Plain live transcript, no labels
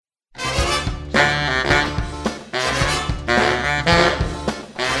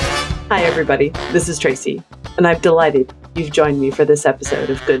Hi, everybody. This is Tracy, and I'm delighted you've joined me for this episode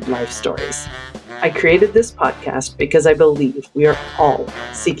of Good Life Stories. I created this podcast because I believe we are all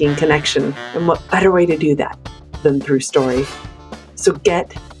seeking connection, and what better way to do that than through story? So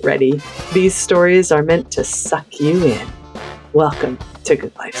get ready. These stories are meant to suck you in. Welcome to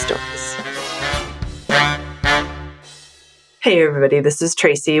Good Life Stories. Hey everybody, this is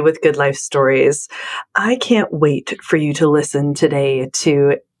Tracy with Good Life Stories. I can't wait for you to listen today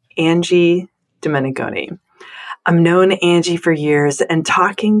to Angie Domenigoni. I've known Angie for years, and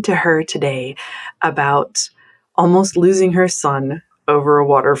talking to her today about almost losing her son over a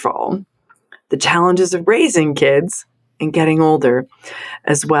waterfall, the challenges of raising kids and getting older,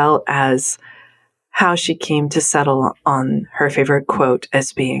 as well as how she came to settle on her favorite quote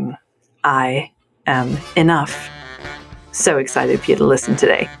as being, "I am enough." So excited for you to listen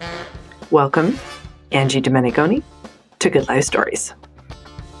today. Welcome, Angie Domenigoni, to Good Life Stories.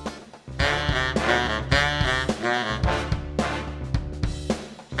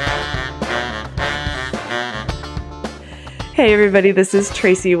 Hey everybody, this is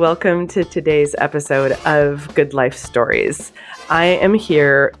Tracy. Welcome to today's episode of Good Life Stories. I am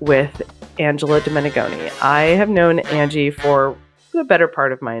here with Angela Domenigoni. I have known Angie for the better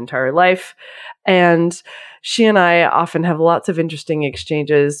part of my entire life, and she and I often have lots of interesting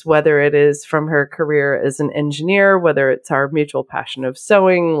exchanges, whether it is from her career as an engineer, whether it's our mutual passion of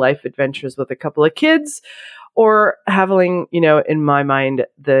sewing, life adventures with a couple of kids, or having, in my mind,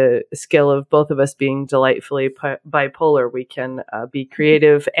 the skill of both of us being delightfully bipolar. We can be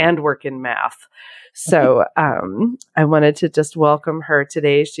creative and work in math. So I wanted to just welcome her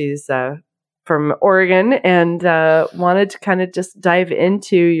today. She's from Oregon, and wanted to kind of just dive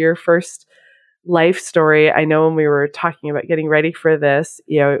into your first life story. I know when we were talking about getting ready for this,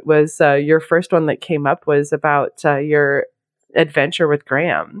 it was your first one that came up was about your adventure with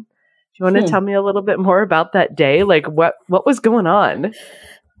Graham. Do you want to tell me a little bit more about that day? Like what was going on?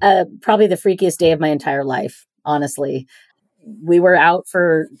 Probably the freakiest day of my entire life, honestly. We were out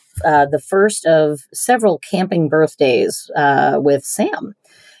for the first of several camping birthdays with Sam.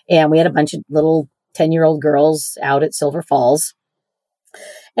 And we had a bunch of little 10-year-old girls out at Silver Falls.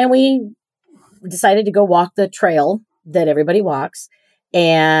 And we decided to go walk the trail that everybody walks.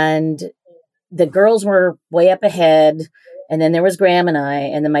 And the girls were way up ahead. And then there was Graham and I.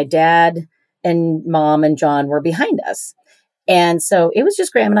 And then my dad and mom and John were behind us. And so it was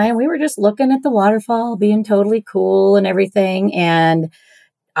just Graham and I. And we were just looking at the waterfall, being totally cool and everything. And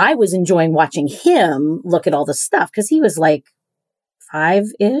I was enjoying watching him look at all the stuff because he was like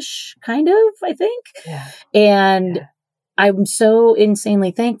 5-ish, kind of, I think. Yeah. And yeah. I'm so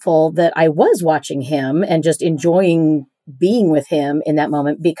insanely thankful that I was watching him and just enjoying being with him in that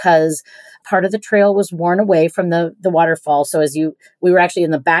moment, because part of the trail was worn away from the waterfall. So we were actually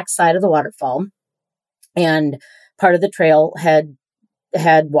in the back side of the waterfall, and part of the trail had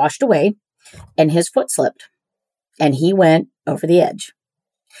washed away, and his foot slipped and he went over the edge.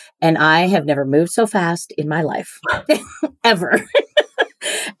 And I have never moved so fast in my life ever.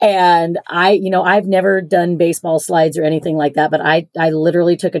 And I've never done baseball slides or anything like that, but I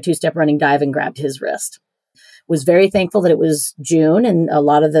literally took a 2-step running dive and grabbed his wrist. Was very thankful that it was June and a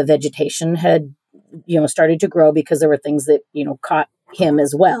lot of the vegetation had, started to grow, because there were things that, caught him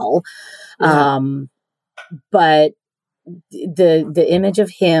as well. Yeah. But the image of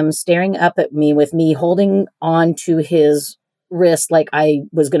him staring up at me with me holding on to his wrist like I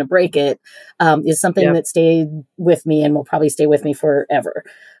was going to break it, is something that stayed with me and will probably stay with me forever.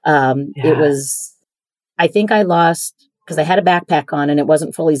 It was, I think I lost, because I had a backpack on and it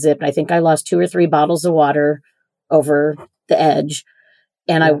wasn't fully zipped. I think I lost 2 or 3 bottles of water over the edge.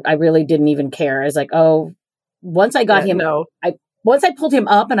 And I really didn't even care. I was like, once I got him, once I pulled him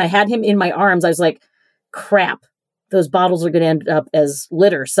up and I had him in my arms, I was like, crap, those bottles are going to end up as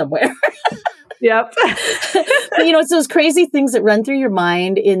litter somewhere. Yep. But, it's those crazy things that run through your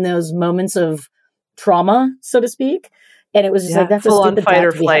mind in those moments of trauma, so to speak. And it was just like, that's full a stupid on fight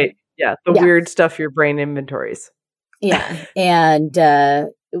or thought to be flight. Yeah. The weird stuff your brain inventories. Yeah. And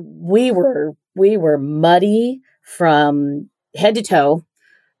we were muddy from head to toe.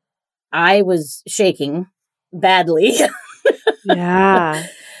 I was shaking badly. Yeah.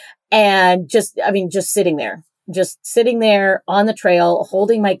 And just sitting there on the trail,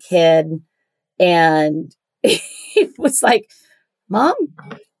 holding my kid. And it was like, Mom,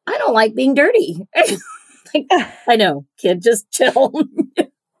 I don't like being dirty. Like, I know, kid, just chill.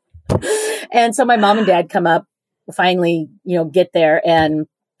 And so my mom and dad come up, finally, get there. And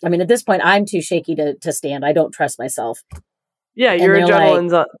at this point, I'm too shaky to stand. I don't trust myself. Yeah, your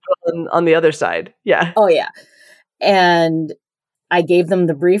adrenaline's on the other side. Yeah. Oh, yeah. And I gave them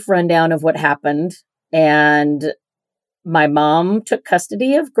the brief rundown of what happened, and my mom took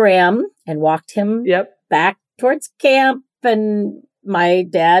custody of Graham and walked him back towards camp, and my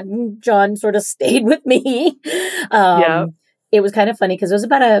dad and John sort of stayed with me. It was kind of funny because it was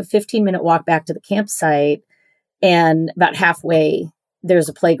about a 15-minute walk back to the campsite, and about halfway, there's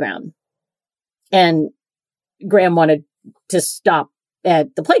a playground. And Graham wanted to stop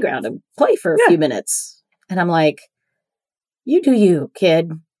at the playground and play for a few minutes. And I'm like, you do you,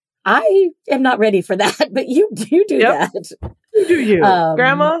 kid. I am not ready for that, but you do that. You do you.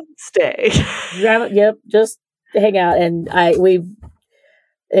 Grandma, stay. Grandma, just hang out. And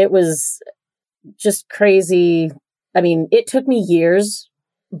it was just crazy. I mean, it took me years,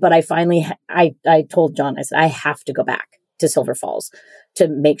 but I finally, I told John, I said, I have to go back to Silver Falls to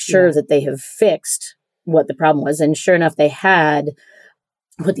make sure that they have fixed what the problem was. And sure enough, they had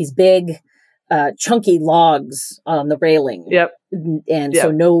put these big, chunky logs on the railing. And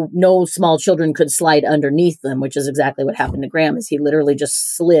so no small children could slide underneath them, which is exactly what happened to Graham, is he literally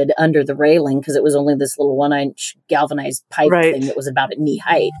just slid under the railing because it was only this little 1-inch galvanized pipe thing that was about at knee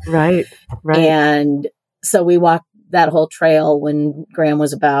height. Right. And so we walked that whole trail when Graham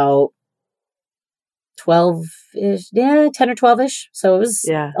was about 12-ish, 10 or 12-ish. So it was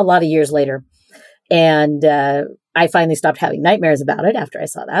a lot of years later. And I finally stopped having nightmares about it after I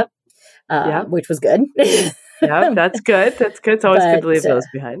saw that, which was good. That's good. That's good. It's always good to leave those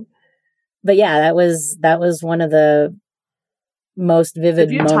behind. But yeah, that was one of the most vivid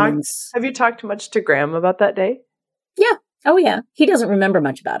moments. Have you talked much to Graham about that day? Yeah. Oh, yeah. He doesn't remember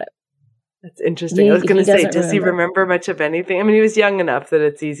much about it. That's interesting. I was going to say, does he remember much of anything? I mean, he was young enough that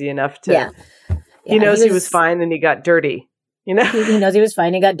it's easy enough to. He knows he was fine and he got dirty. You know, he knows he was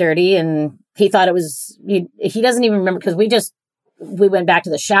fine. He got dirty, and he thought it was. He doesn't even remember because we went back to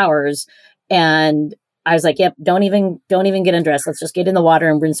the showers, and I was like, "Yep, don't even get undressed. Let's just get in the water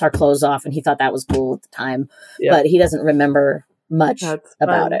and rinse our clothes off." And he thought that was cool at the time, but he doesn't remember much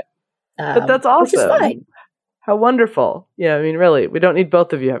about it. But that's awesome. Which is fine. How wonderful. Yeah, I mean, really, we don't need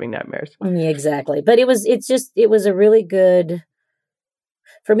both of you having nightmares. Yeah, exactly. But it was a really good,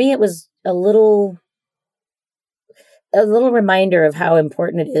 for me, it was a little reminder of how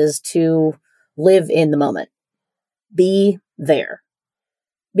important it is to live in the moment. Be there.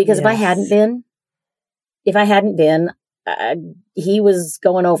 Because if I hadn't been, he was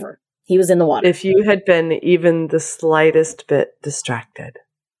going over. He was in the water. If you had been even the slightest bit distracted.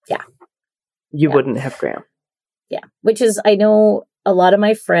 You wouldn't have Graham. Yeah, which is, I know a lot of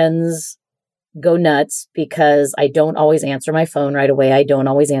my friends go nuts because I don't always answer my phone right away. I don't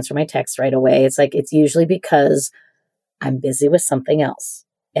always answer my text right away. It's like, it's usually because I'm busy with something else.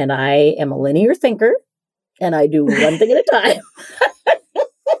 And I am a linear thinker and I do one thing at a time.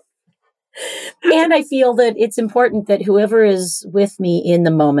 And I feel that it's important that whoever is with me in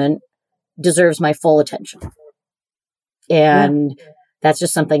the moment deserves my full attention. And that's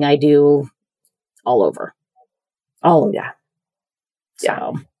just something I do all over.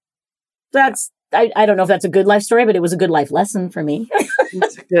 So that's, I don't know if that's a good life story, but it was a good life lesson for me.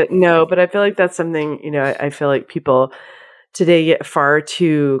 No, but I feel like that's something, I feel like people today get far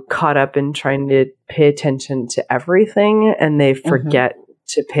too caught up in trying to pay attention to everything, and they forget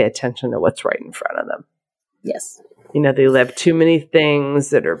to pay attention to what's right in front of them. Yes. They have too many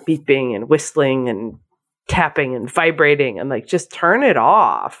things that are beeping and whistling and tapping and vibrating, and like, just turn it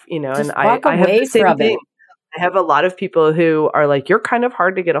off, and I have the same thing. I have a lot of people who are like, you're kind of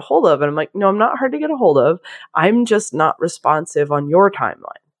hard to get a hold of. And I'm like, no, I'm not hard to get a hold of. I'm just not responsive on your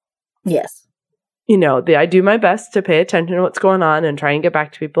timeline. Yes. I do my best to pay attention to what's going on and try and get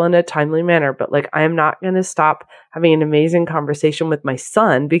back to people in a timely manner. But like, I am not going to stop having an amazing conversation with my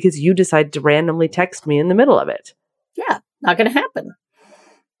son because you decide to randomly text me in the middle of it. Yeah. Not going to happen.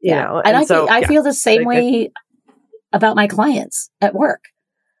 And I feel the same way about my clients at work.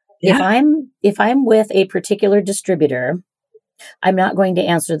 Yeah. If I'm with a particular distributor, I'm not going to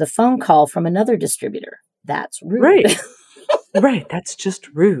answer the phone call from another distributor. That's rude. Right. Right. That's just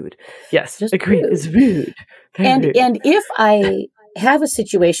rude. Yes. Just agreed. Rude. It's rude. Very rude. And if I have a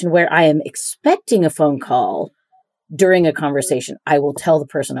situation where I am expecting a phone call during a conversation, I will tell the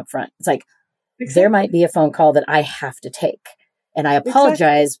person up front. It's like, there might be a phone call that I have to take. And I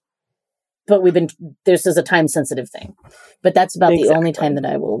apologize, but this is a time sensitive thing. But that's about the only time that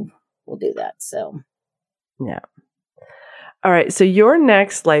I will do that. So, yeah. All right. So your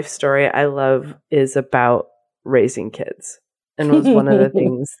next life story I love is about raising kids. And was one of the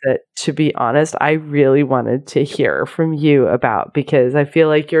things that, to be honest, I really wanted to hear from you about, because I feel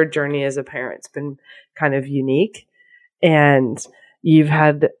like your journey as a parent's been kind of unique, and you've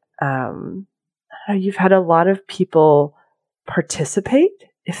had a lot of people participate,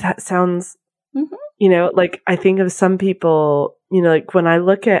 if that sounds, Mhm. like I think of some people, like when I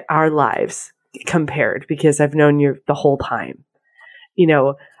look at our lives compared, because I've known you the whole time,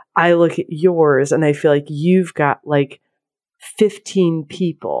 I look at yours and I feel like you've got like 15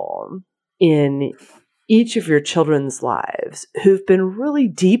 people in each of your children's lives who've been really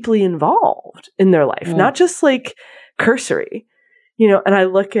deeply involved in their life, not just like cursory, and I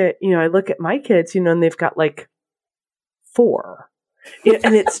look at my kids, and they've got like 4,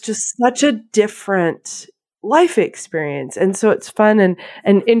 and it's just such a different life experience. And so it's fun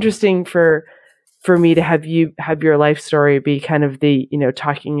and interesting for me to have your life story be kind of the,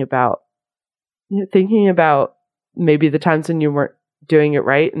 talking about, thinking about maybe the times when you weren't doing it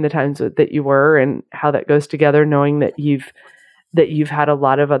right and the times that you were, and how that goes together, knowing that you've had a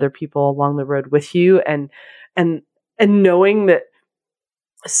lot of other people along the road with you, and knowing that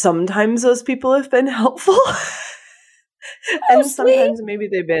sometimes those people have been helpful and sometimes maybe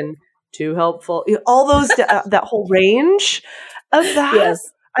they've been too helpful. All those that whole range of that.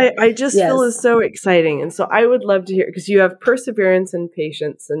 Yes. I just feel is so exciting. And so I would love to hear, because you have perseverance and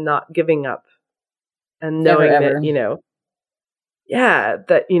patience and not giving up, and knowing Ever.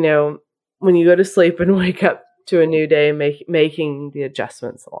 that, when you go to sleep and wake up to a new day, making the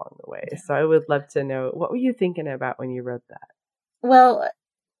adjustments along the way. So I would love to know, what were you thinking about when you wrote that? Well,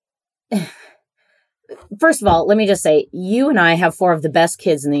 first of all, let me just say, you and I have 4 of the best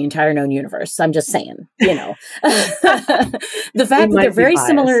kids in the entire known universe. I'm just saying, the fact that they're very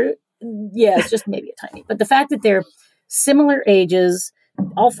similar. Yes, just maybe a tiny, but the fact that they're similar ages,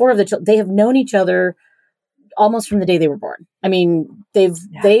 all 4 of the children, they have known each other almost from the day they were born. I mean,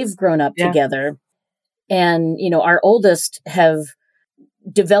 they've grown up together, and, our oldest have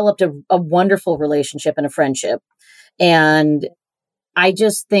developed a wonderful relationship and a friendship. And I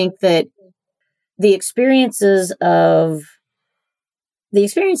just think that the experiences that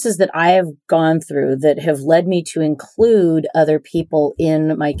I have gone through that have led me to include other people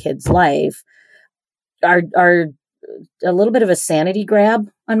in my kid's life are a little bit of a sanity grab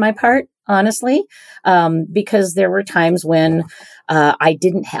on my part, honestly, because there were times when I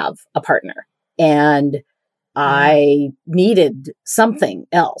didn't have a partner and I needed something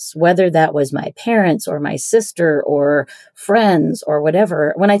else, whether that was my parents or my sister or friends or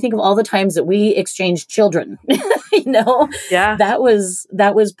whatever. When I think of all the times that we exchanged children, that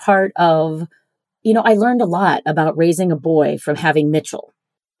was part of, I learned a lot about raising a boy from having Mitchell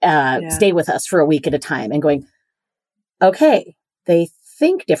stay with us for a week at a time and going, okay, they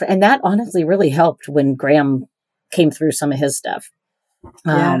think different. And that honestly really helped when Graham came through some of his stuff.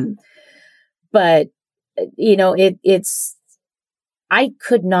 But I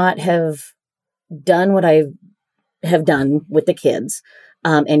could not have done what I have done with the kids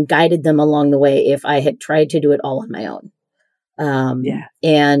and guided them along the way if I had tried to do it all on my own.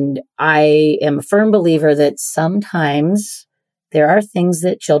 And I am a firm believer that sometimes there are things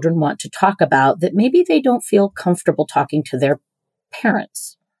that children want to talk about that maybe they don't feel comfortable talking to their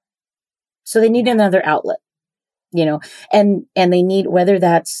parents. So they need another outlet, and they need, whether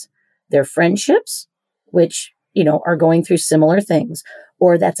that's their friendships, which, are going through similar things,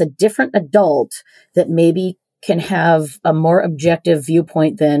 or that's a different adult that maybe can have a more objective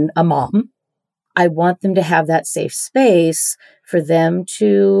viewpoint than a mom. I want them to have that safe space for them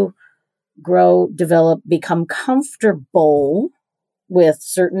to grow, develop, become comfortable with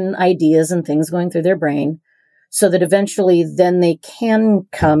certain ideas and things going through their brain, so that eventually then they can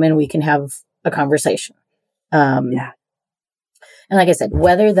come and we can have a conversation. And like I said,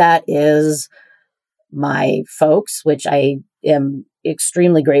 whether that is my folks, which I am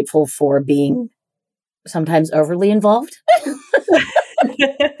extremely grateful for being sometimes overly involved,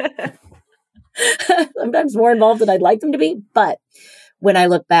 sometimes more involved than I'd like them to be. But when I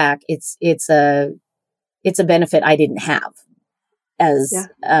look back, it's a benefit I didn't have as,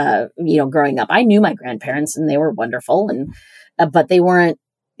 growing up. I knew my grandparents and they were wonderful, and but they weren't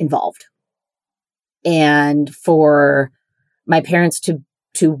involved. And for my parents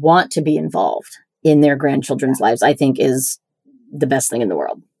to want to be involved in their grandchildren's lives, I think is the best thing in the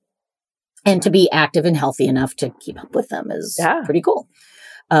world. And to be active and healthy enough to keep up with them is pretty cool.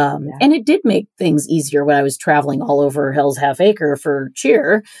 And it did make things easier when I was traveling all over Hell's Half Acre for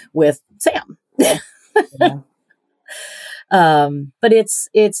cheer with Sam. But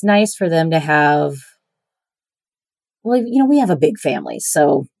it's nice for them to have, we have a big family,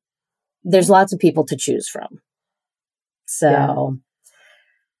 so there's lots of people to choose from. So,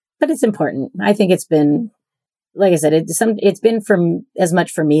 but it's important. I think it's been, like I said, it's been as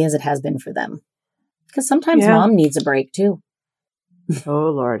much for me as it has been for them. Because sometimes mom needs a break too. Oh,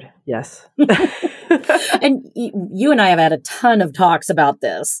 Lord. Yes. And you and I have had a ton of talks about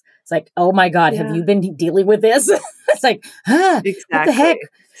this. It's like, oh my God, have you been dealing with this? It's like, Exactly. what the heck?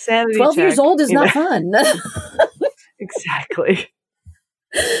 Sanity 12 check, years old is not fun. Exactly.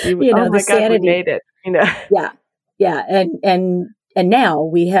 The my God, sanity. we made it. Yeah. Yeah. And now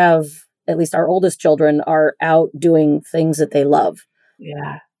we have, at least our oldest children are out doing things that they love.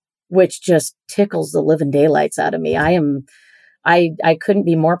 Yeah. Which just tickles the living daylights out of me. I couldn't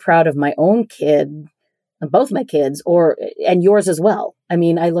be more proud of my own kid, both my kids, and yours as well. I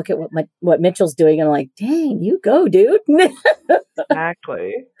mean, I look at what Mitchell's doing and I'm like, dang, you go, dude.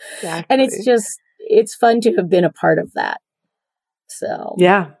 Exactly. And it's fun to have been a part of that. So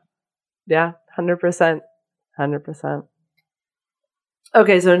yeah, 100%. 100%.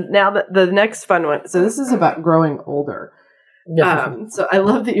 Okay, so now the next fun one. So this is about growing older. So I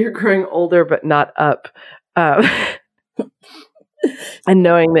love that you're growing older, but not up. And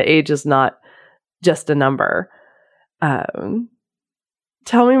knowing that age is not just a number.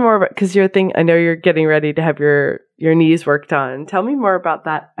 Tell me more about, because I know you're getting ready to have your knees worked on. Tell me more about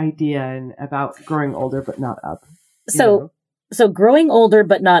that idea and about growing older, but not up. So Growing Older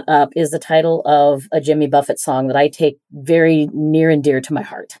But Not Up is the title of a Jimmy Buffett song that I take very near and dear to my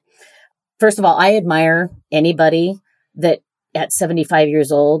heart. First of all, I admire anybody that at 75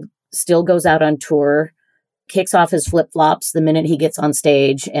 years old still goes out on tour, kicks off his flip-flops the minute he gets on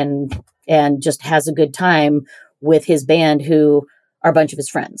stage and just has a good time with his band, who are a bunch of his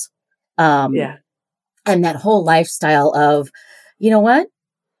friends. And that whole lifestyle of, you know what?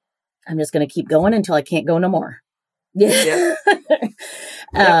 I'm just going to keep going until I can't go no more. Yeah.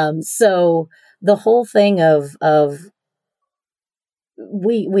 So the whole thing of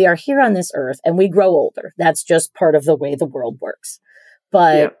we are here on this earth and we grow older. That's just part of the way the world works.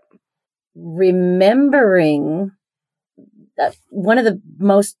 But remembering that one of the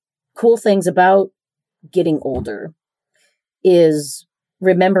most cool things about getting older is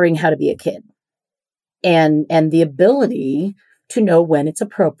remembering how to be a kid and the ability to know when it's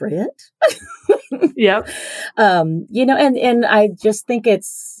appropriate. Yep. And I just think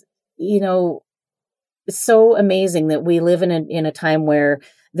it's, so amazing that we live in a time where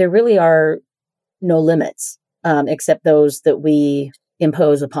there really are no limits, except those that we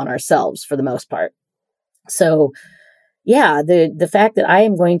impose upon ourselves for the most part. So yeah, the fact that I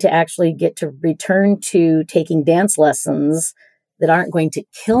am going to actually get to return to taking dance lessons that aren't going to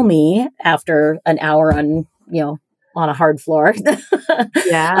kill me after an hour on a hard floor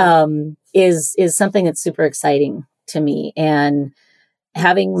is something that's super exciting to me. And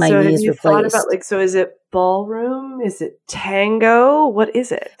having my knees replaced. Thought about so is it ballroom? Is it tango? What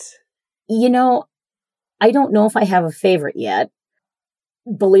is it? I don't know if I have a favorite yet.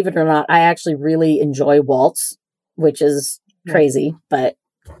 Believe it or not, I actually really enjoy waltz, which is crazy, but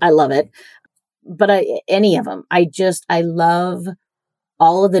I love it. But any of them, I love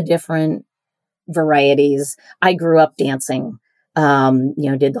all of the different varieties. I grew up dancing,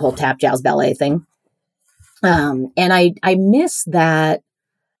 did the whole tap jazz ballet thing. And I miss that.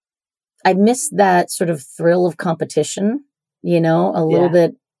 I miss that sort of thrill of competition, a little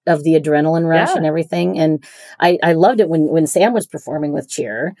bit of the adrenaline rush and everything. And I loved it when Sam was performing with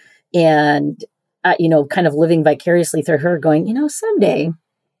cheer and, kind of living vicariously through her going, someday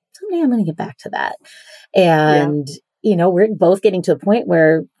I'm going to get back to that. And, we're both getting to a point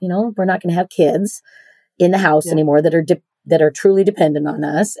where, we're not going to have kids in the house anymore that are truly dependent on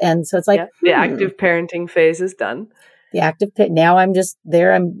us. And so it's like the active parenting phase is done. The active pit. Now I'm just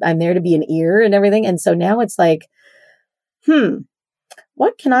there. I'm there to be an ear and everything. And so now it's like,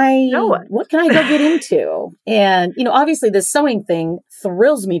 what can I go get into? And, obviously the sewing thing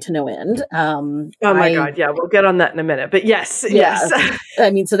thrills me to no end. Oh my God. Yeah. We'll get on that in a minute, but yes.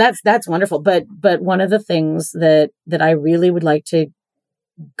 I mean, so that's wonderful. But one of the things that I really would like to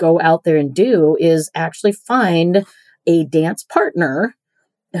go out there and do is actually find a dance partner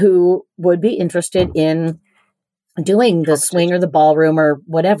who would be interested in doing the swing or the ballroom or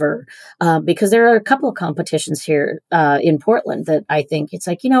whatever, because there are a couple of competitions here in Portland that I think it's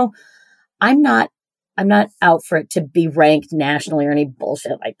like, I'm not out for it to be ranked nationally or any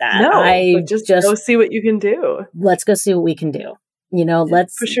bullshit like that. No, just go see what you can do. Let's go see what we can do.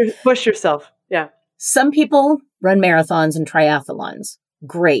 Let's push yourself. Yeah. Some people run marathons and triathlons.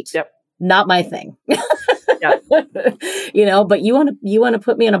 Great. Yep. Not my thing. Yeah. But you want to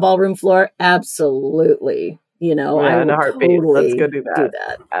put me on a ballroom floor? Absolutely. in a heartbeat. Totally Let's go do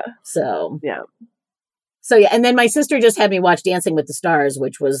that. Yeah. So yeah. And then my sister just had me watch Dancing with the Stars,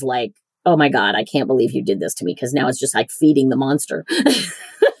 which was like, oh my God, I can't believe you did this to me, because now it's just like feeding the monster.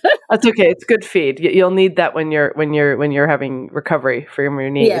 That's okay. It's good feed. You'll need that when you're having recovery from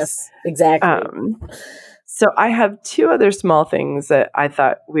your knees. Yes, exactly. So I have two other small things that I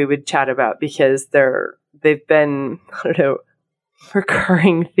thought we would chat about because they've been, I don't know,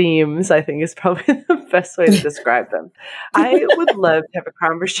 recurring themes, I think is probably the best way to describe them. I would love to have a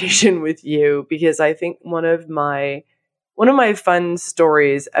conversation with you because I think one of my fun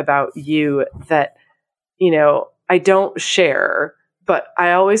stories about you that, I don't share, but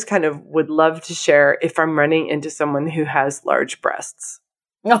I always kind of would love to share if I'm running into someone who has large breasts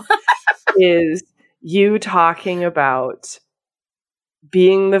is you talking about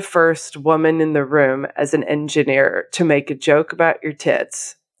being the first woman in the room as an engineer to make a joke about your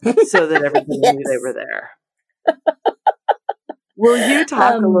tits so that everybody knew they were there. Will you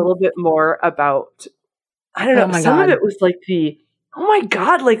talk a little bit more about, I don't know, some of it was like oh my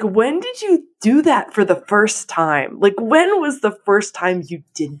God, like when did you do that for the first time? Like when was the first time you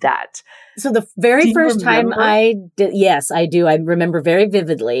did that? So the very first time I did, yes, I do. I remember very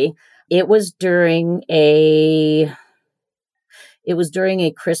vividly. It was during a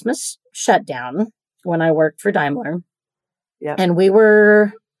Christmas shutdown when I worked for Daimler. Yeah. And we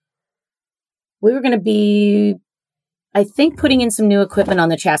were going to be, I think, putting in some new equipment on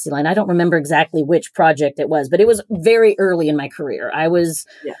the chassis line. I don't remember exactly which project it was, but it was very early in my career. It was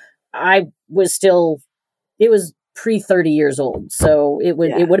pre 30 years old. So it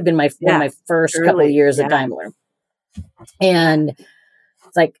would have been one of my first couple of years at Daimler. And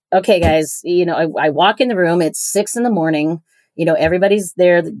it's like, okay, guys, I walk in the room, it's 6 a.m. Everybody's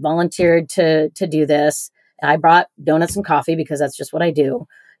there that volunteered to do this. I brought donuts and coffee because that's just what I do.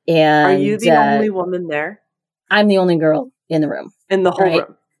 And are you the only woman there? I'm the only girl in the room. In the whole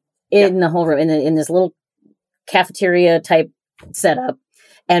room? In the whole room, in this little cafeteria type setup.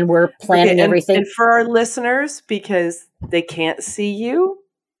 And we're planning everything. And for our listeners, because they can't see you,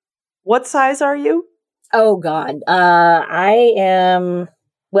 what size are you? Oh, God. I am,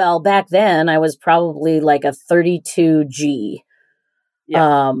 well, back then I was probably like a 32G.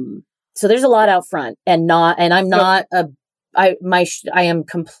 Yeah. So there's a lot out front I am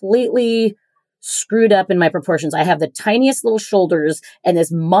completely screwed up in my proportions. I have the tiniest little shoulders and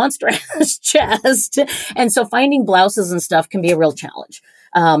this monstrous chest. And so finding blouses and stuff can be a real challenge.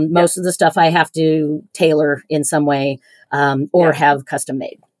 Most of the stuff I have to tailor in some way, or have custom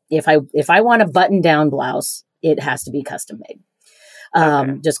made. If I want a button down blouse, it has to be custom made.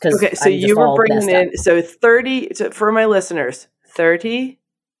 Just because. Okay. So you were bringing in, so 30, for my listeners,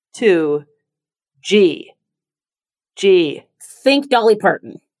 32 G. Think Dolly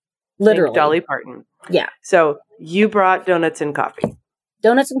Parton. Literally. Think Dolly Parton. Yeah. So you brought donuts and coffee.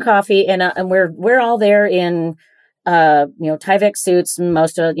 And we're all there in Tyvek suits, and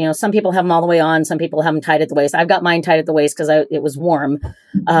most of some people have them all the way on, some people have them tied at the waist. I've got mine tied at the waist because it was warm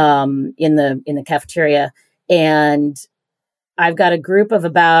in the cafeteria, and I've got a group of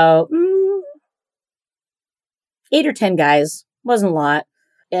about 8 or 10 guys. Wasn't a lot.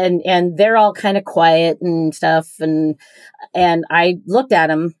 And they're all kind of quiet and stuff. And I looked at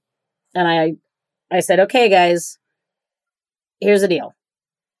them and I said, okay, guys, here's the deal.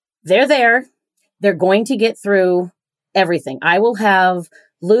 They're there. They're going to get through everything. I will have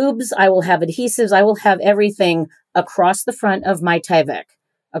lubes. I will have adhesives. I will have everything across the front of my Tyvek.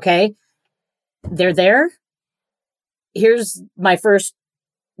 Okay. They're there. Here's my first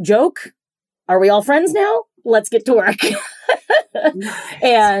joke. Are we all friends now? Let's get to work.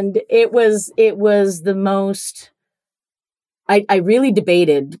 And it was the most, I really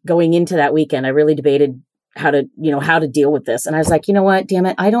debated going into that weekend. I really debated how to deal with this. And I was like, you know what, damn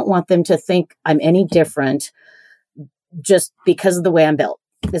it. I don't want them to think I'm any different just because of the way I'm built.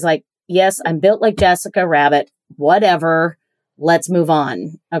 It's like, yes, I'm built like Jessica Rabbit, whatever. Let's move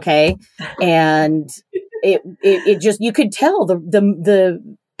on. Okay. And it just, you could tell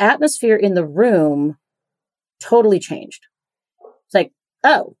the atmosphere in the room totally changed. It's like,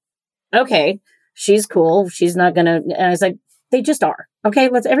 oh, okay, she's cool. She's not going to, and I was like, they just are. Okay.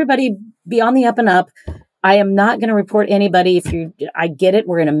 Let's everybody be on the up and up. I am not going to report anybody. I get it.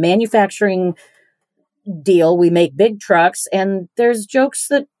 We're in a manufacturing deal. We make big trucks and there's jokes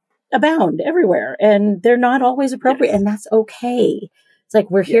that abound everywhere and they're not always appropriate. Yes. And that's okay. It's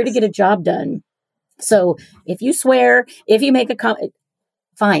like, we're here to get a job done. So if you swear, if you make a comment,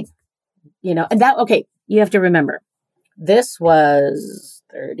 fine. And that, okay, you have to remember, this was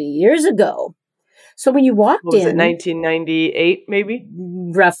 30 years ago. So when you walked in... Was it 1998, maybe?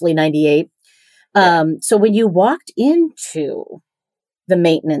 Roughly 98. Yeah. So when you walked into the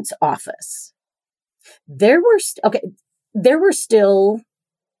maintenance office, there were still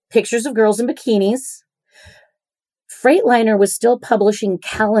pictures of girls in bikinis, Freightliner was still publishing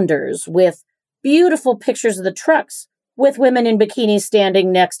calendars with beautiful pictures of the trucks with women in bikinis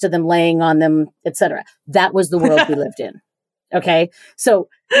standing next to them, laying on them, etc. That was the world we lived in. Okay. So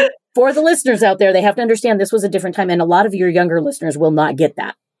for the listeners out there, they have to understand this was a different time. And a lot of your younger listeners will not get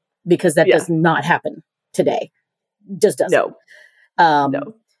that because that does not happen today. Just doesn't.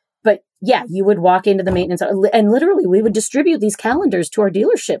 No. But yeah, you would walk into the maintenance and literally we would distribute these calendars to our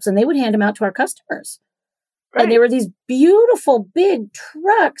dealerships and they would hand them out to our customers. Right. And there were these beautiful big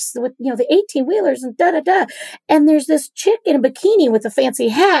trucks with, the 18 wheelers and da-da-da. And there's this chick in a bikini with a fancy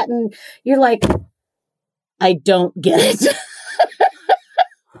hat. And you're like, I don't get it.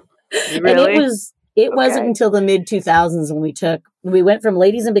 Really? And it wasn't until the mid 2000s when we went from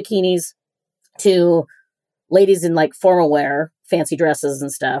ladies in bikinis to ladies in like formal wear, fancy dresses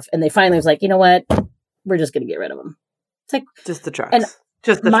and stuff. And they finally was like, you know what? We're just going to get rid of them. It's like just the trucks. And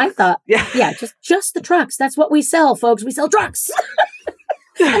just the my trucks. thought, just the trucks. That's what we sell, folks. We sell trucks.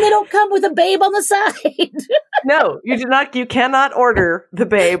 And they don't come with a babe on the side. No, you do not. You cannot order the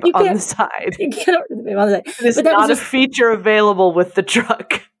babe on the side. You can't order the babe on the side. It's not a feature available with the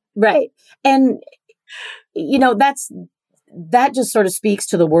truck. Right. And, that just sort of speaks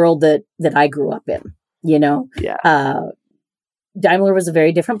to the world that I grew up in, Yeah. Daimler was a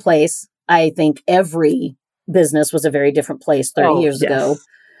very different place. I think every business was a very different place 30 years ago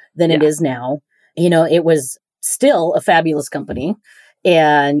than it is now. It was still a fabulous company.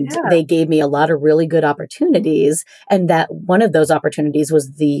 And they gave me a lot of really good opportunities. And that one of those opportunities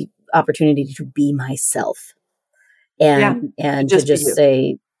was the opportunity to be myself. And to just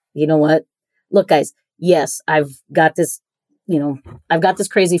say, you know what? Look, guys, yes, I've got this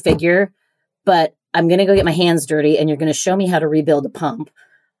crazy figure, but I'm going to go get my hands dirty and you're going to show me how to rebuild a pump.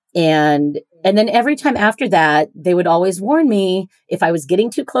 And then every time after that, they would always warn me if I was getting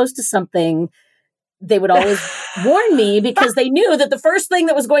too close to something. They would always warn me because they knew that the first thing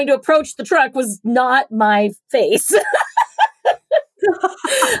that was going to approach the truck was not my face.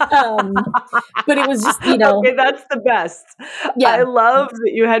 But it was just, Okay, that's the best. Yeah. I love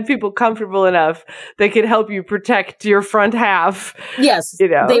that you had people comfortable enough that could help you protect your front half. Yes.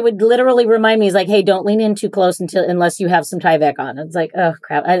 They would literally remind me, like, hey, don't lean in too close unless you have some Tyvek on. It's like, oh,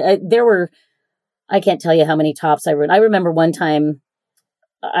 crap. I can't tell you how many tops I ruined. I remember one time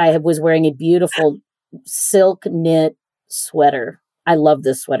I was wearing a beautiful silk knit sweater. I love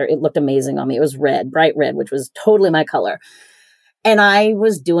this sweater. It looked amazing on me. It was red, bright red, which was totally my color. And I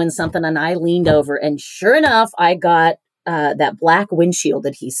was doing something and I leaned over and sure enough, I got that black windshield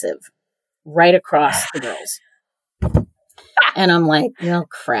adhesive right across the girls. And I'm like, oh,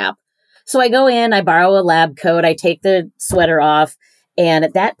 crap. So I go in, I borrow a lab coat, I take the sweater off. And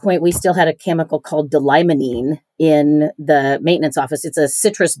at that point, we still had a chemical called Domenigoni in the maintenance office. It's a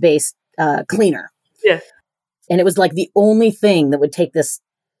citrus-based cleaner. Yeah. And it was like the only thing that would take this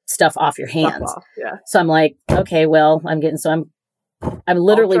stuff off your hands. Yeah. So I'm like, okay, well, I'm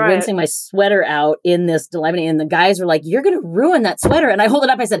literally rinsing my sweater out in this Domenigoni. And the guys were like, you're going to ruin that sweater. And I hold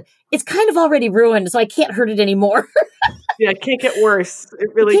it up. I said, it's kind of already ruined, so I can't hurt it anymore. Yeah, it can't get worse. It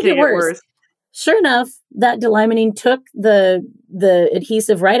really can't get worse. Sure enough, that Domenigoni took the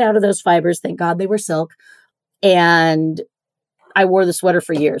adhesive right out of those fibers. Thank God they were silk. And I wore the sweater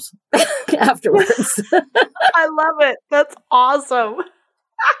for years afterwards. I love it. That's awesome.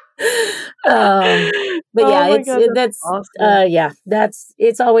 But yeah,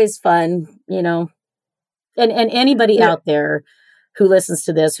 it's always fun, and anybody out there who listens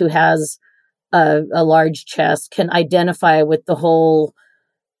to this, who has a large chest can identify with the whole,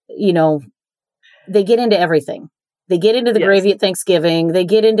 they get into everything. They get into the gravy at Thanksgiving. They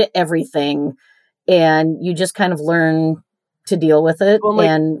get into everything. And you just kind of learn to deal with it.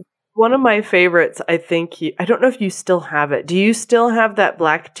 Well, one of my favorites, I think, I don't know if you still have it. Do you still have that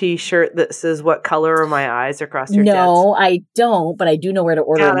black t-shirt that says, what color are my eyes across your chest? No, I don't, but I do know where to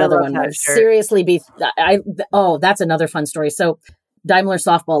order another one. Seriously, that's another fun story. So Daimler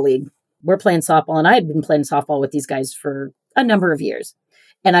Softball League, we're playing softball, and I had been playing softball with these guys for a number of years.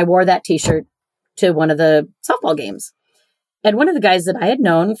 And I wore that t-shirt to one of the softball games. And one of the guys that I had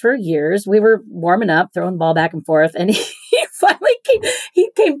known for years, we were warming up, throwing the ball back and forth. And he finally came,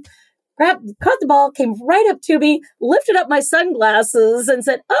 caught the ball, came right up to me, lifted up my sunglasses and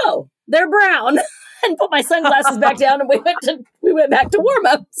said, "Oh, they're brown," and put my sunglasses back down. And we went back to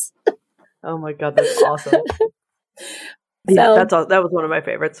warm-ups. Oh my God, that's awesome. That was one of my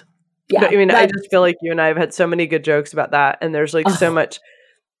favorites. Yeah. But, I just feel like you and I have had so many good jokes about that. And there's so much.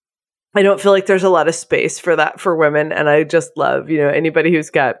 I don't feel like there's a lot of space for that for women. And I just love, anybody who's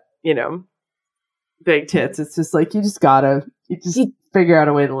got, big tits. It's just like, you figure out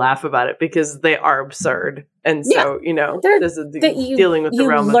a way to laugh about it because they are absurd. And so, dealing with the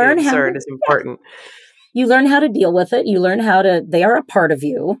realm of the absurd is important. You learn how to deal with it. You learn how to, they are a part of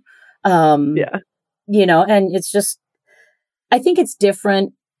you. And it's just, I think it's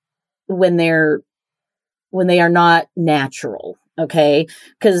different when they are not natural. Okay.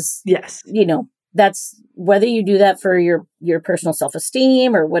 Because, yes, that's whether you do that for your personal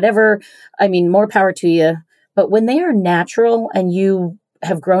self-esteem or whatever. I mean, more power to you. But when they are natural and you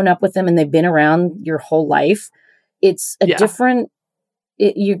have grown up with them and they've been around your whole life, it's a different,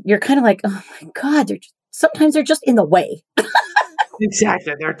 you're kind of like, oh my God, sometimes they're just in the way.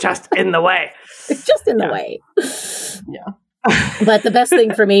 Exactly. They're just in the way. They're just in the way. Yeah. But the best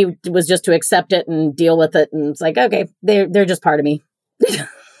thing for me was just to accept it and deal with it. And it's like, okay, they're just part of me.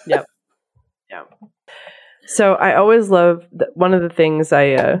 Yep. Yeah. So I always love one of the things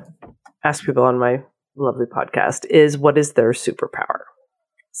I ask people on my lovely podcast is, what is their superpower?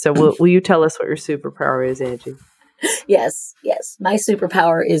 So will you tell us what your superpower is, Angie? Yes. My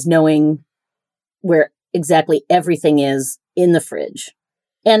superpower is knowing where exactly everything is in the fridge.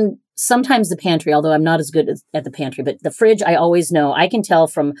 And sometimes the pantry, although I'm not as good at the pantry, but the fridge, I always know. I can tell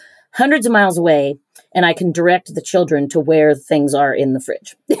from hundreds of miles away, and I can direct the children to where things are in the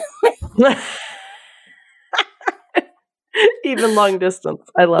fridge. Even long distance.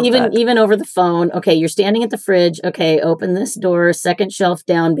 I love that. Even over the phone. Okay, you're standing at the fridge. Okay, open this door, second shelf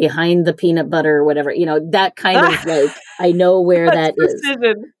down behind the peanut butter or whatever. That kind of like, I know where that precision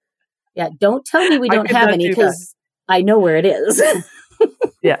is. Yeah, don't tell me we don't have any because I know where it is.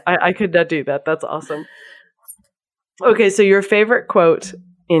 Yeah, I could not do that. That's awesome. Okay, so your favorite quote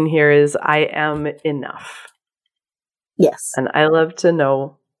in here is, I am enough. Yes. And I love to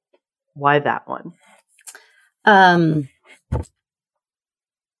know why that one.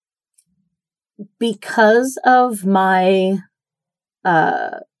 Because of my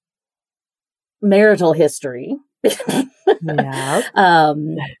marital history,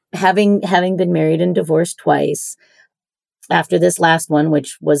 having been married and divorced twice, after this last one,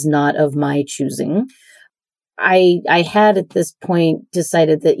 which was not of my choosing, I had at this point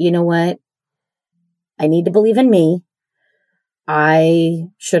decided that, you know what, I need to believe in me.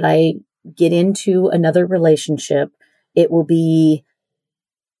 Should I get into another relationship, it will be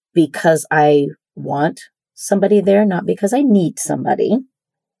because I want somebody there, not because I need somebody.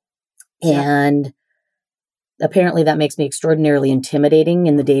 Yeah. And apparently that makes me extraordinarily intimidating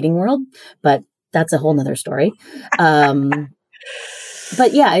in the dating world, but that's a whole nother story.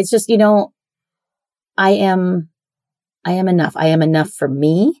 But yeah, it's just, I am enough. I am enough for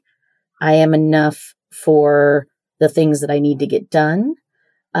me. I am enough for the things that I need to get done.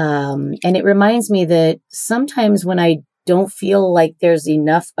 And it reminds me that sometimes when I don't feel like there's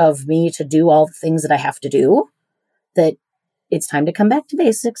enough of me to do all the things that I have to do, that it's time to come back to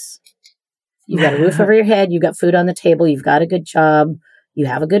basics. You've got a roof over your head. You've got food on the table. You've got a good job. You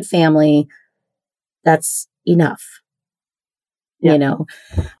have a good family. That's enough. Yeah.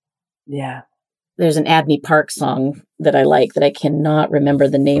 Yeah. There's an Abney Park song that I like that I cannot remember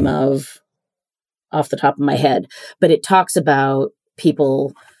the name of off the top of my head, but it talks about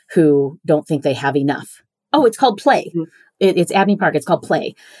people who don't think they have enough. Oh, it's called Play. Mm-hmm. It's Abney Park. It's called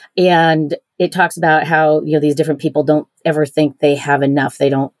Play. And it talks about how, these different people don't ever think they have enough. They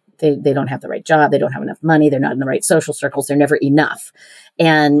don't have the right job. They don't have enough money. They're not in the right social circles. They're never enough.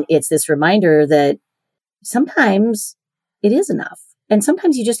 And it's this reminder that sometimes it is enough. And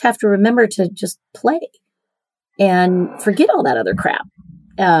sometimes you just have to remember to just play and forget all that other crap.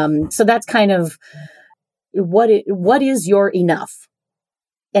 So that's kind of what is your enough?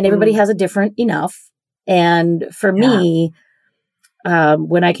 And everybody has a different enough. And for me,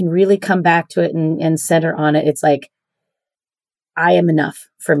 when I can really come back to it and center on it, it's like, I am enough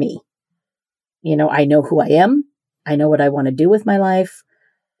for me. I know who I am. I know what I want to do with my life.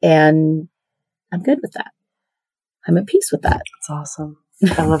 And I'm good with that. I'm at peace with that. That's awesome.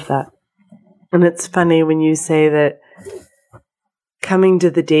 I love that. And it's funny when you say that coming to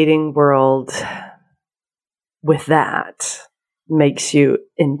the dating world with that makes you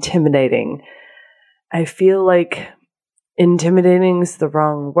intimidating. I feel like intimidating is the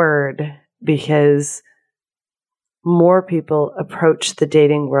wrong word because more people approach the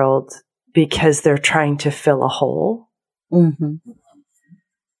dating world because they're trying to fill a hole. Mm-hmm.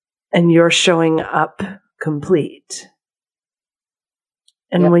 And you're showing up complete.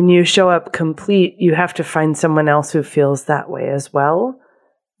 And when you show up complete, you have to find someone else who feels that way as well.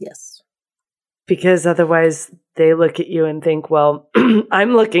 Yes. Because otherwise they look at you and think, well,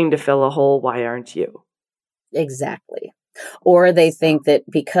 I'm looking to fill a hole. Why aren't you? Exactly. Or they think that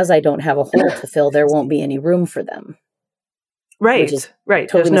because I don't have a hole to fill, there won't be any room for them. Right. which is Right.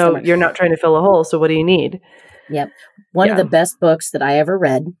 totally misnomer. You're not trying to fill a hole. So what do you need? Yep. One of the best books that I ever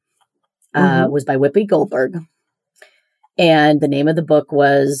read was by Whoopi Goldberg. And the name of the book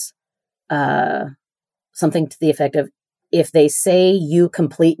was something to the effect of, "If they say you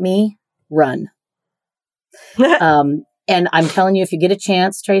complete me, run." And I'm telling you, if you get a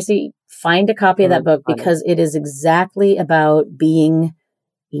chance, Tracy, find a copy of that book, because it is exactly about being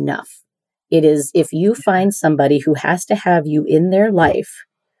enough. It is, if you find somebody who has to have you in their life,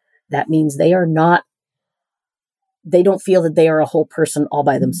 that means they don't feel that they are a whole person all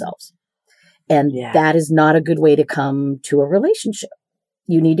by themselves. And that is not a good way to come to a relationship.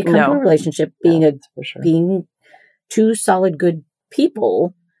 You need to come to a relationship being two solid, good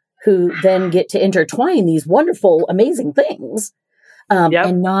people who then get to intertwine these wonderful, amazing things,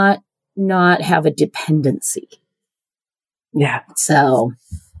 and not have a dependency. Yeah. So,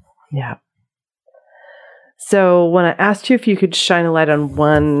 yeah. So when I asked you if you could shine a light on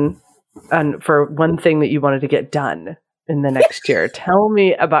one thing that you wanted to get done in the next year, tell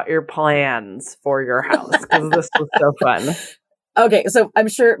me about your plans for your house, because this was so fun. Okay, so I'm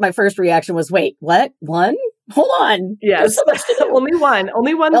sure my first reaction was, wait, what? One? Hold on. Yes. There's so much to do. Only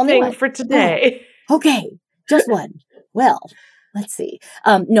one thing for today. Oh, okay, just one. Well, let's see.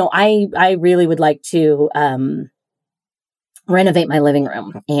 No, I really would like to renovate my living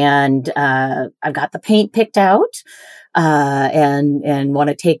room, and I've got the paint picked out, and want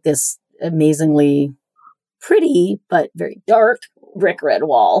to take this amazingly pretty but very dark brick red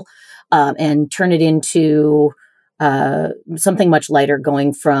wall and turn it into something much lighter,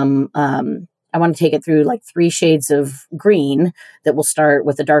 going from I want to take it through like 3 shades of green that will start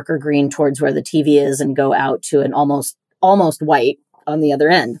with a darker green towards where the TV is and go out to an almost white on the other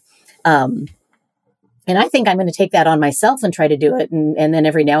end. And I think I'm going to take that on myself and try to do it. And then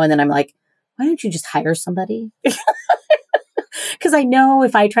every now and then I'm like, why don't you just hire somebody? Because I know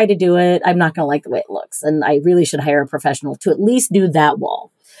if I try to do it, I'm not going to like the way it looks. And I really should hire a professional to at least do that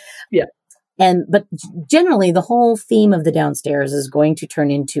wall. Yeah. But generally, the whole theme of the downstairs is going to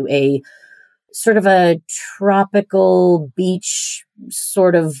turn into a sort of a tropical beach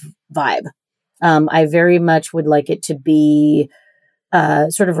sort of vibe. I very much would like it to be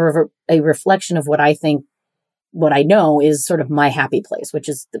sort of a reflection of what I know is sort of my happy place, which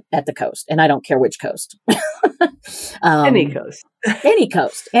is at the coast. And I don't care which coast. Any coast. Any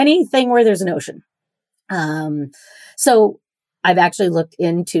coast. Anything where there's an ocean. So I've actually looked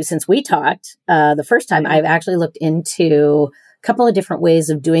into, since we talked the first time, I've actually looked into a couple of different ways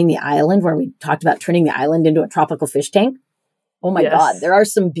of doing the island, where we talked about turning the island into a tropical fish tank. Oh my God. There are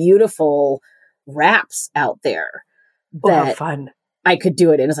some beautiful wraps out there that fun. I could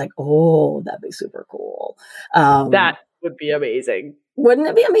do it in. It's like, oh, that'd be super cool. That would be amazing. Wouldn't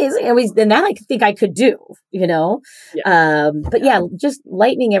it be amazing? And that I think I could do, Yeah. But yeah, just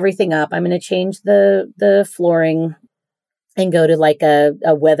lightening everything up. I'm going to change the flooring and go to like a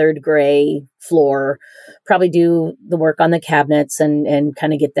weathered gray floor. Probably do the work on the cabinets and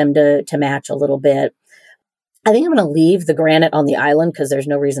kind of get them to match a little bit. I think I'm going to leave the granite on the island because there's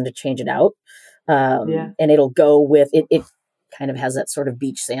no reason to change it out. And it'll go with it. It kind of has that sort of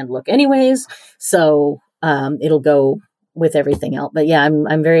beach sand look anyways. So it'll go with everything else. But yeah,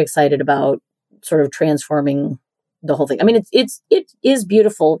 I'm very excited about sort of transforming the whole thing. I mean, it is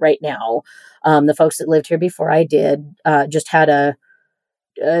beautiful right now. The folks that lived here before I did just had a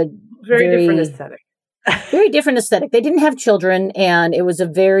very different aesthetic. Very different aesthetic. They didn't have children, and it was a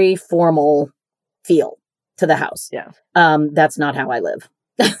very formal feel to the house. Yeah. That's not how I live.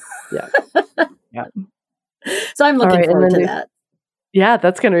 Yeah. Yeah. So I'm looking forward to that. Yeah,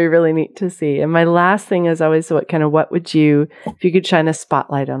 that's going to be really neat to see. And my last thing is always, what would you, if you could shine a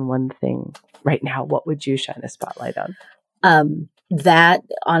spotlight on one thing right now, what would you shine a spotlight on? That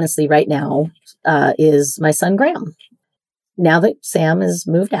honestly right now is my son, Graham. Now that Sam has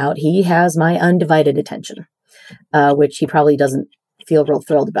moved out, he has my undivided attention, which he probably doesn't feel real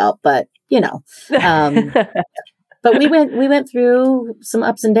thrilled about, but but we went through some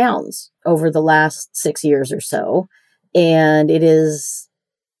ups and downs over the last 6 years or so. And it is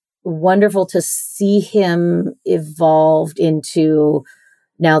wonderful to see him evolved into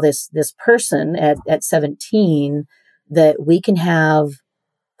now this person at 17 that we can have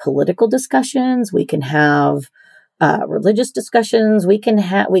political discussions, we can have religious discussions, we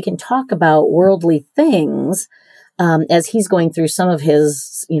can talk about worldly things as he's going through some of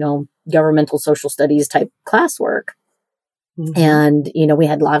his governmental social studies type classwork. Mm-hmm. And, we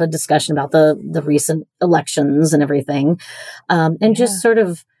had a lot of discussion about the recent elections and everything. Just sort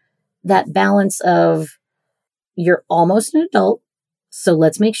of that balance of you're almost an adult So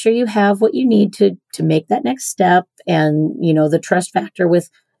let's make sure you have what you need to make that next step. And, the trust factor with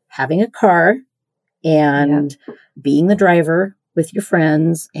having a car and being the driver with your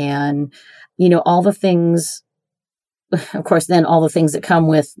friends and, all the things, of course, then all the things that come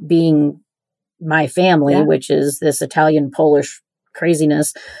with being my family, which is this Italian Polish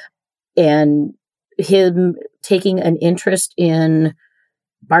craziness, and him taking an interest in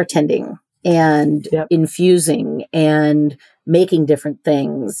bartending and infusing and making different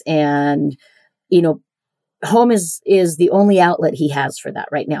things. And, home is the only outlet he has for that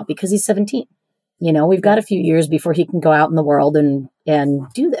right now because he's 17. We've got a few years before he can go out in the world and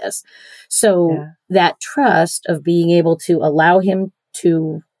do this. So that trust of being able to allow him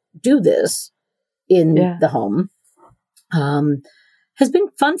to do this in the home has been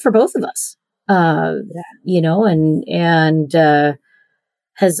fun for both of us, and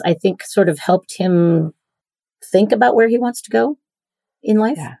has, I think, sort of helped him think about where he wants to go in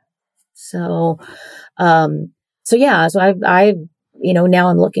life. Yeah. So I now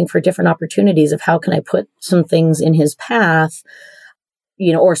I'm looking for different opportunities of how can I put some things in his path,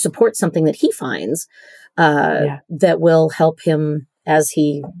 or support something that he finds, that will help him as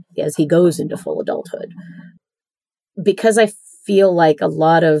he goes into full adulthood. Because I feel like a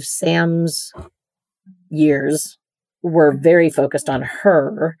lot of Sam's years were very focused on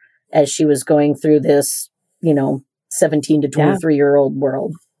her as she was going through this, 17 to 23-year-old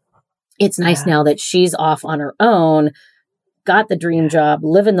world. It's nice now that she's off on her own, got the dream job,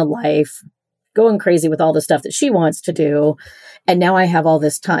 living the life, going crazy with all the stuff that she wants to do. And now I have all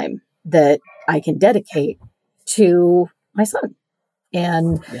this time that I can dedicate to my son.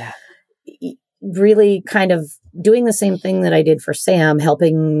 And really kind of doing the same thing that I did for Sam,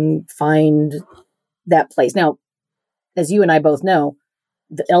 helping find that place. Now, as you and I both know,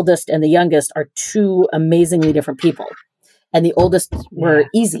 the eldest and the youngest are two amazingly different people. And the oldest were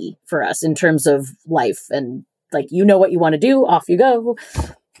easy for us in terms of life and like, what you want to do, off you go.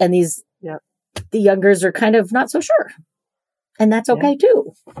 And these, the youngers are kind of not so sure. And that's okay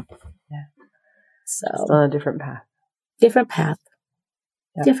too. Yeah. So still on a different path. Different path.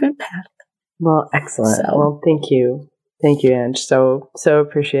 Yep. Different path. Well, excellent. Well, thank you. Thank you, Ange. So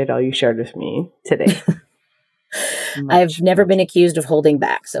appreciate all you shared with me today. I've never been accused of holding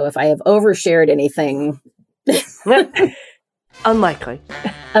back. So if I have overshared anything. Unlikely,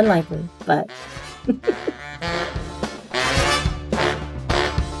 but.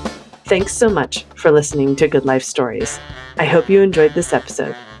 Thanks so much for listening to Good Life Stories. I hope you enjoyed this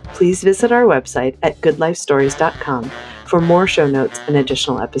episode. Please visit our website at goodlifestories.com for more show notes and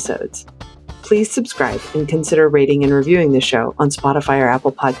additional episodes. Please subscribe and consider rating and reviewing the show on Spotify or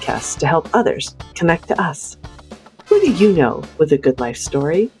Apple Podcasts to help others connect to us. Who do you know with a good life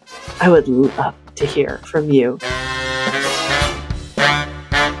story? I would love to hear from you.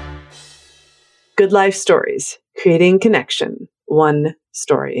 Good Life Stories, creating connection, one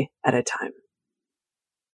story at a time.